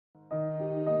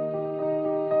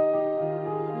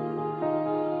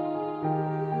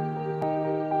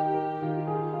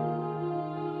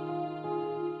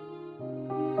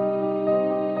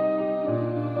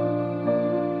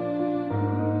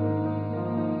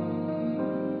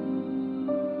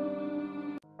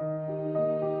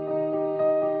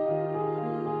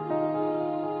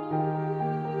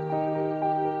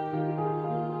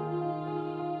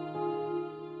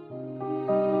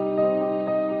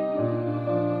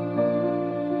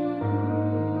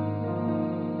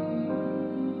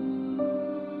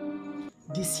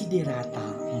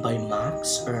Desiderata by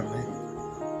Max Ehrmann.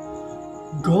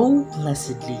 Go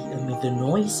blessedly amid the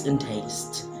noise and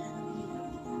haste,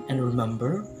 and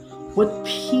remember what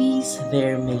peace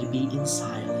there may be in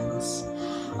silence,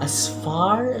 as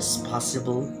far as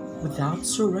possible without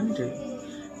surrender.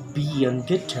 Be on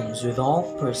good terms with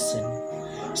all persons.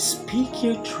 Speak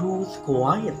your truth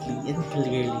quietly and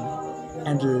clearly,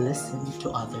 and listen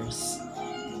to others.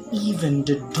 Even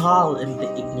the dull and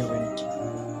the ignorant,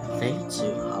 they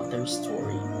too have their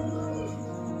story.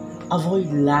 Avoid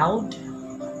loud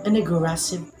and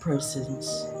aggressive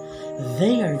persons.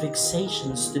 They are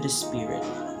vexations to the spirit.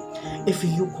 If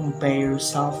you compare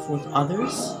yourself with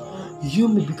others, you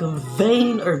may become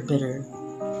vain or bitter,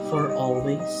 for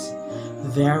always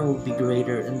there will be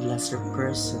greater and lesser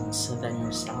persons than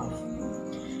yourself.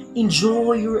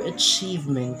 Enjoy your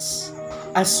achievements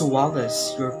as well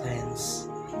as your plans.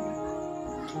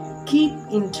 Keep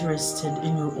interested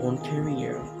in your own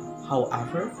career.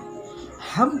 However,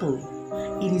 humble,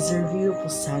 it is a real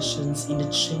possession in the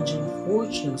changing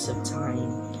fortunes of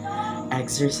time.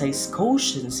 Exercise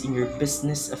caution in your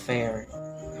business affair,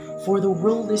 for the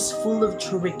world is full of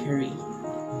trickery,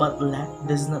 but let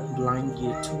does not blind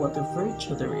you to what a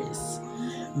virtue there is.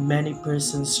 Many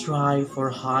persons strive for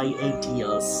high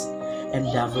ideals, and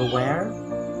everywhere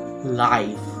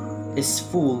life is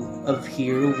full of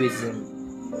heroism.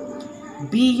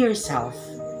 Be yourself,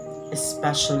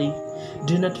 especially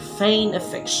do not feign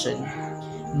affection,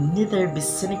 neither be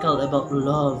cynical about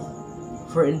love,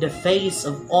 for in the face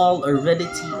of all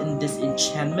aridity and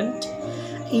disenchantment,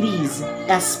 it is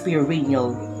as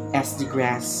perennial as the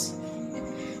grass.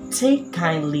 Take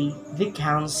kindly the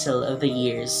counsel of the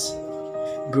years,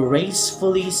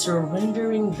 gracefully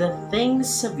surrendering the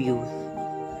things of youth.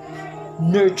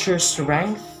 Nurture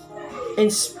strength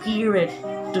and spirit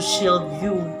to shield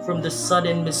you from the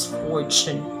sudden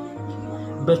misfortune,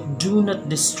 but do not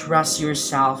distress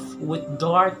yourself with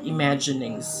dark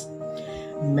imaginings.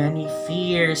 Many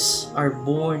fears are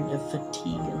born of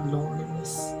fatigue and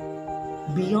loneliness,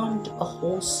 beyond a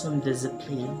wholesome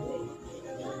discipline.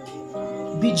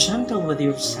 Be gentle with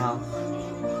yourself.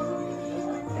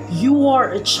 You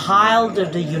are a child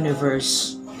of the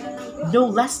universe, no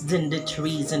less than the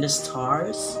trees and the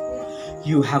stars.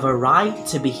 You have a right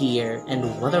to be here,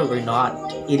 and whether or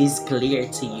not it is clear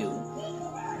to you,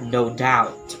 no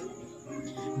doubt,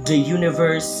 the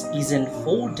universe is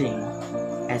unfolding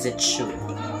as it should.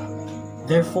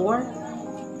 Therefore,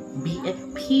 be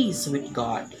at peace with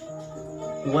God,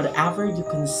 whatever you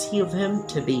conceive Him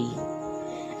to be,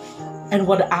 and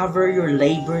whatever your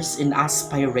labors and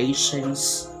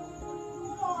aspirations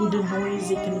in the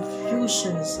noisy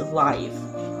confusions of life.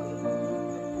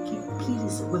 Keep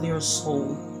peace with your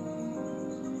soul.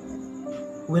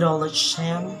 With all its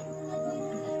sham,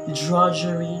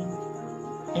 drudgery,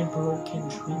 and broken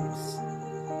dreams,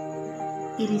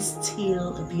 it is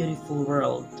still a beautiful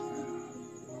world.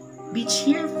 Be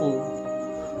cheerful.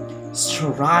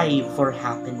 Strive for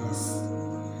happiness.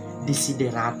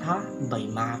 Desiderata by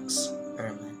Max